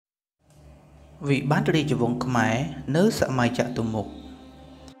Vị bát ri cho vong Khmer nớ sợ mai chạ tù mục.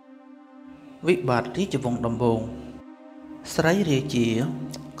 Vị bát ri cho vong đầm bồn. Sấy rìa chìa,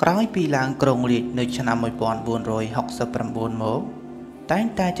 khói pi làng krong liệt nơi chân năm 1469 mốt. Tái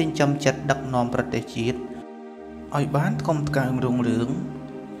ta trên châm chật đặc nòm bật tế chiết. Ôi bán không càng rung rướng.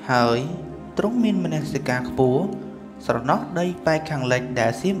 Hỏi, trống miên mình sẽ càng bố. Sau đó đây bay càng lệch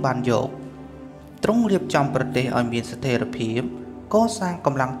đã xiêm bàn dột. Trống liệp trong bật tế ôi miên sẽ thề rập hiếp. Có sang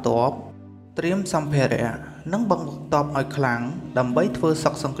cầm lăng tốt. ត្រៀមសម្ភារៈនិងបង្កប់ឲ្យខ្លាំងដើម្បីធ្វើស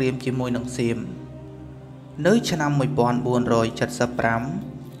កសង្គ្រាមជាមួយនឹងសៀមនៅឆ្នាំ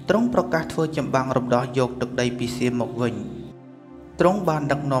 1475 ទ្រង់ប្រកាសធ្វើចម្បាំងរំដោះយកទឹកដីពីសៀមមកវិញទ្រង់បាន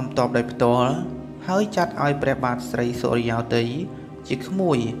ដឹកនាំទ័ពដោយផ្ទាល់ហើយចាត់ឲ្យព្រះបាទស្រីសុរិយោទ័យជាក្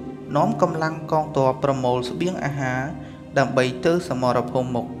មួយនាំកម្លាំងកងទ័ពប្រមូលស្បៀងអាហារដើម្បីទៅសមរភូមិ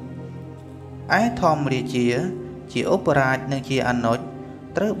មុខឯធម្មរាជាឧបរាជនិងជាអនុជ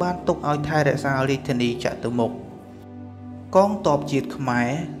ត្រូវបានទុកឲ្យថែរក្សារាជធានីចតុមុខកងទ័ពជាតិខ្មែរ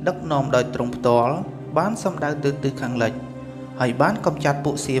ដឹកនាំដោយទ្រង់ផ្ទាល់បានសម្ដៅទៅទិសខាងលិចហើយបានកំចាត់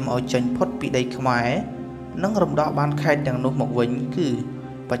ពួកសៀមឲ្យចេញផុតពីដីខ្មែរនិងរំដោះបានខេត្តទាំងនោះមកវិញគឺ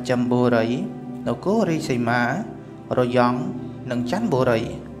បច្ចឹមបុរីនគររាជសីមារយ៉ង់និងច័ន្ទបុរី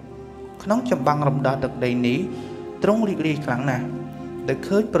ក្នុងចម្បាំងរំដោះទឹកដីនេះទ្រង់រីករាយខ្លាំងណាស់ដែល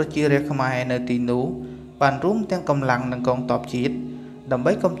ឃើញប្រជារាស្ត្រខ្មែរនៅទីនោះបានរួមទាំងកម្លាំងនិងកងទ័ពជាតិដើម្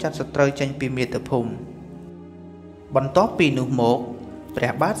បីកំចាត់សត្រូវចេញពីមាតុភូមិបន្ទាប់ពីនោះមកព្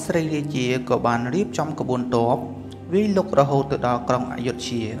រះបាទស្រីរាជាក៏បានរៀបចំក្បួនទ័ពវាយលុករហូតទៅដល់ក្រុងអយុធ្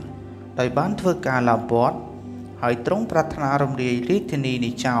យាដោយបានធ្វើការឡោមព័ទ្ធហើយទ្រង់ប្រាថ្នារំលាយរាជធានី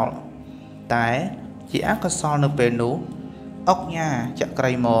នេះចោលតែជាអកុសលនៅពេលនោះអុកញ៉ាចក្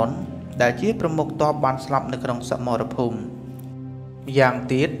រីមនដែលជាប្រមុខទ័ពបានស្លាប់នៅក្នុងសមរភូមិយ៉ាង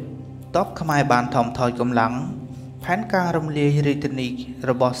ទៀតទ័ពខ្មែរបានថមថយកម្លាំងផែនការរំលាយរាជធានី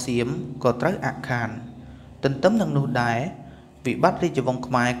របស់សៀមក៏ត្រូវអាក់ខានទន្ទឹមនឹងនោះដែរវិបត្តិរាជវង្ស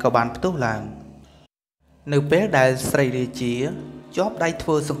ខ្មែរក៏បានផ្ទុះឡើងនៅពេលដែលស្រីរាជាជាប់ដៃធ្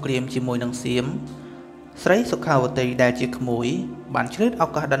វើសង្គ្រាមជាមួយនឹងសៀមស្រីសុខាវតីដែលជាក្មួយបានឆ្លៀតឱ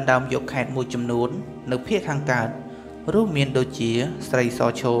កាសដណ្ដើមយកខេត្តមួយចំនួននៅភាគខាងកើតរួមមានដូចជាស្រីស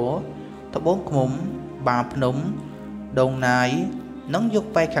ឈរត្បូងឃ្មុំបាភ្នំដងណាយនិងយក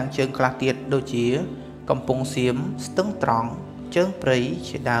បែកខាងជើងខ្លះទៀតដូចជាកំពង់សៀមស្ទឹងត្រង់ជើងព្រៃ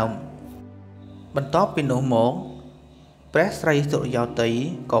ជាដើមបន្ទាប់ពីនោះមកព្រះស្រីសុរិយោទ័យ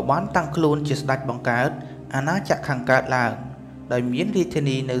ក៏បានតាំងខ្លួនជាស្ដេចបង្កើតអាណាចក្រខាងកើតឡើងដោយមានរាជធា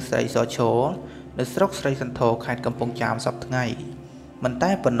នីនៅស្រីសឈរនៅស្រុកស្រីសន្ធរខេត្តកំពង់ចាមសប្តាហ៍ថ្ងៃមិន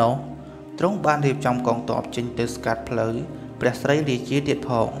តែប៉ុណ្ណោះទ្រង់បានរៀបចំកងទ័ពចេញទៅស្កាត់ផ្លូវព្រះស្រីរាជាទៀត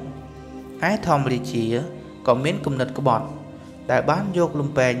ផងឯធម្មរាជាក៏មានគំនិតក្បត់ដែលបានយកលំ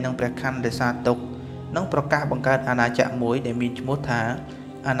ពែងនិងព្រះខ័នរក្សាទុកនិងប្រកាសបង្កើតអាណាចក្រមួយដែលមានឈ្មោះថា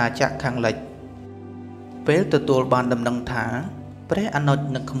អាណាចក្រខាងលិចពេលទទួលបានដំណឹងថាព្រះអនុជ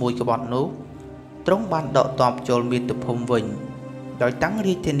និងក្មួយក្បត់នោះទ្រង់បានដកទ័ពចូលមាតុភូមិវិញដោយតាំង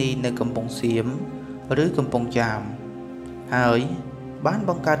រាជធានីនៅកំពង់សៀមឬកំពង់ចាមហើយបាន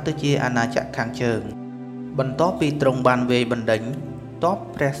បង្កើតទៅជាអាណាចក្រខាងជើងបន្ទាប់ពីទ្រង់បានវាយបណ្ដេញទ័ព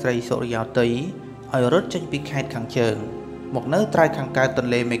ព្រះស្រីសុរិយោទ័យឲ្យរត់ចេញពីខេត្តខាងជើងមកនៅត្រើយខាងកើតទ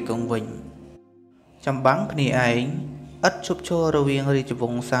ន្លេមេគង្គវិញចម្បាំងគ្នាឯងឥតឈប់ឈររវាងរាជវ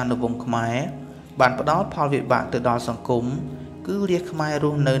ង្សានុវង្សខ្មែរបានផ្ដល់ផលវិបាកទៅដល់សង្គមគឺរាស្ត្រខ្មែររ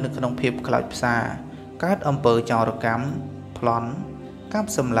ស់នៅក្នុងភាពខ្លោចផ្សាកើតអំពើចោរកម្មប្លន់កាប់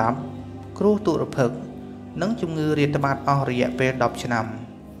សម្លាប់គ្រោះទុរភិក្សនិងជំងឺរាតត្បាតអស់រយៈពេល10ឆ្នាំ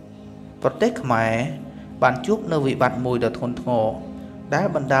ប្រទេសខ្មែរបានជួបនូវវិបត្តិមួយដ៏ធ្ងន់ធ្ងរដែល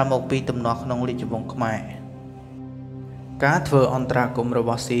បណ្ដាលមកពីទំនាស់ក្នុងរាជវង្សខ្មែរការធ្វើអន្តរាគមន៍រប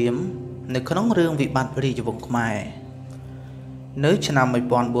ស់សៀមនៅក្នុងរឿងវិបត្តិរាជវង្សខ្មែរនៅឆ្នាំ 1485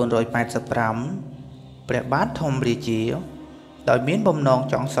 ព្រះបាទធម្មរាជាដោយមានបំណង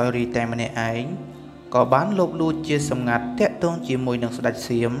ចង់សោយរាជ្យតែម្នាក់ឯងក៏បានលបលួចជាសម្ងាត់តាក់ទងជាមួយនឹងស្ដេច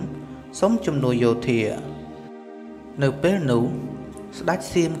សៀមសុំជំនួយយោធានៅពេលនោះស្ដេច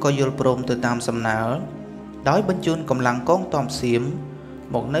សៀមក៏យល់ព្រមទៅតាមសំណើដោយបញ្ជូនកម្លាំងកងទ័ពសៀម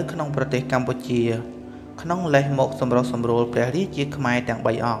មកនៅក្នុងប្រទេសកម្ពុជាក្នុងលេសមកសម្រុះសម្រួលព្រះរាជាខ្មែរទាំង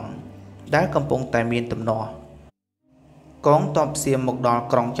3អង្គដែលកំពុងតែមានទំនាស់កងទ័ពសៀមមកដល់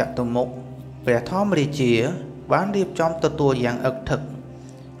ក្រុងចតុមុខព្រះធម្មរាជាបានរៀបចំទទួលយ៉ាងអឹកធឹក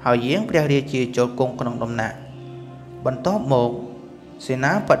ហើយយាងព្រះរាជាចូលគង់ក្នុងដំណាក់បន្ទាប់មកសេ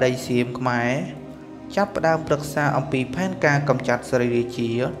នាបតីសៀមខ្មែរចាប់ផ្ដើមប្រឹក្សាអំពីផែនការកម្ចាត់ស្រីរា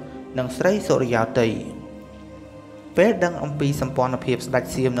ជានិងស្រីសុរិយោទ័យពេលដឹងអំពីសម្ព័ន្ធភាពស្ដេច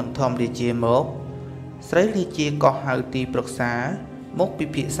សៀមនិងធម្មរាជាមកស្រីរាជាក៏ហៅទីប្រឹក្សាមកពិ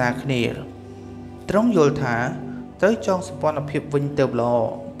ភាក្សាគ្នាទ្រង់យល់ថាត្រូវចងសម្ព័ន្ធភាពវិញទៅល្អ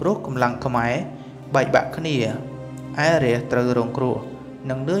ព្រោះកម្លាំងខ្មែរបែកបាក់គ្នាឯរាជត្រូវរងគ្រោះ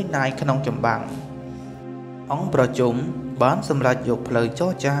និងនឿយណាយក្នុងចម្បាំងអង្គប្រជុំបានសម្រេចយកផ្លូវច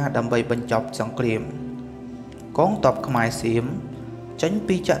រចាដើម្បីបញ្ចប់សង្គ្រាមកងទ័ពខ្មែរសៀមចេញ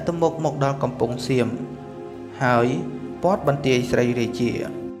ពីចតុមុខមកដល់កំពង់សៀមហើយព័ទ្ធបន្ទាយស្រីរាជា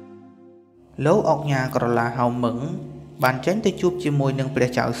លោកអុកញ៉ាក្រឡាហៅមឹងបានចេញទៅជួបជាមួយនឹងព្រះ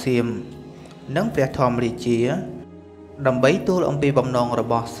ចៅសៀមនិងព្រះធម្មរាជាដើម្បីទូលអំពីបំណងរ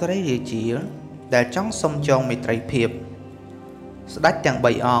បស់ស្រីរាជាដែលចង់សុំចងមេត្រីភាពស្ដេចទាំង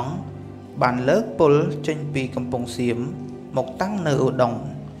3អង្គបានលើកពលចេញពីកំពង់សៀមមកតាំងនៅឧដុង្គ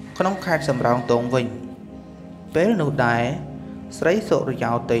ក្នុងខេត្តសំរោងទងវិញពេលនោះដែរស្រីសុរិ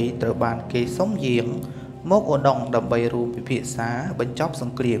យោទ័យត្រូវបានគេសុំយាងមកឧដុង្គដើម្បីរួមពិភាក្សាបញ្ចប់ស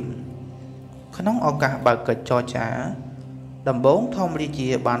ង្គ្រាមក្នុងឱកាសបើកកិច្ចចរចាដំបូងធម្មរាជា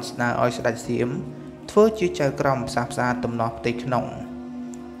បានស្នើឲ្យស្ដេចសៀមធ្វើជាចៅក្រមផ្សះផ្សាទំនាស់ផ្ទៃក្នុង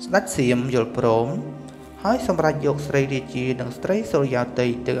ស្ដេចសៀមយល់ព្រមហើយសម្រេចយកស្រីរាជានិងស្រីសុរិយោទ័យ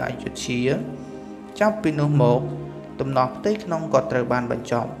ទៅអយុធ្យាចាប់ពីនោះមកទំនាស់ផ្ទៃក្នុងក៏ត្រូវបានបញ្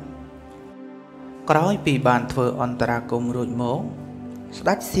ចប់ក្រោយពីបានធ្វើអន្តរាគមន៍រួចមកស្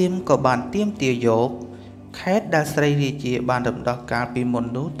ដេចសៀមក៏បានទាមទារយកខេត្តដែលស្រីរាជាបានរំដោះកាលពីមុន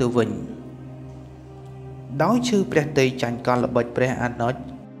នោះទៅវិញដោយឈឺព្រះទ័យចាញ់កលល្បិចព្រះអានុជ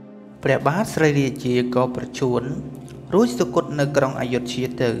ព្រះបាទស្រីរាជាក៏ប្រជួនរួចសុគតនៅក្រុងអយុធ្យា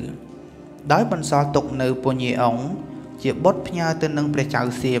ទៅដោយបន្សល់ទុកនៅពញាអង្គជាបុត្រផ្ញើទៅនឹងព្រះចៅ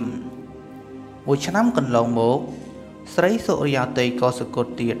សៀមមួយឆ្នាំកន្លងមកស្រីសុរិយោទ័យក៏សុគត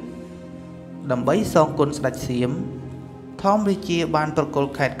ទៀតដើម្បីសងគុណស្ដេចសៀមធម្មរាជាបានប្រគល់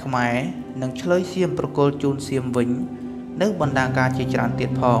ខេត្តខ្មែរនិងឆ្លើយសៀមប្រគល់ជូនសៀមវិញនៅបណ្ដាការជាច្រើនទៀ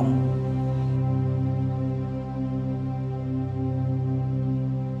តផង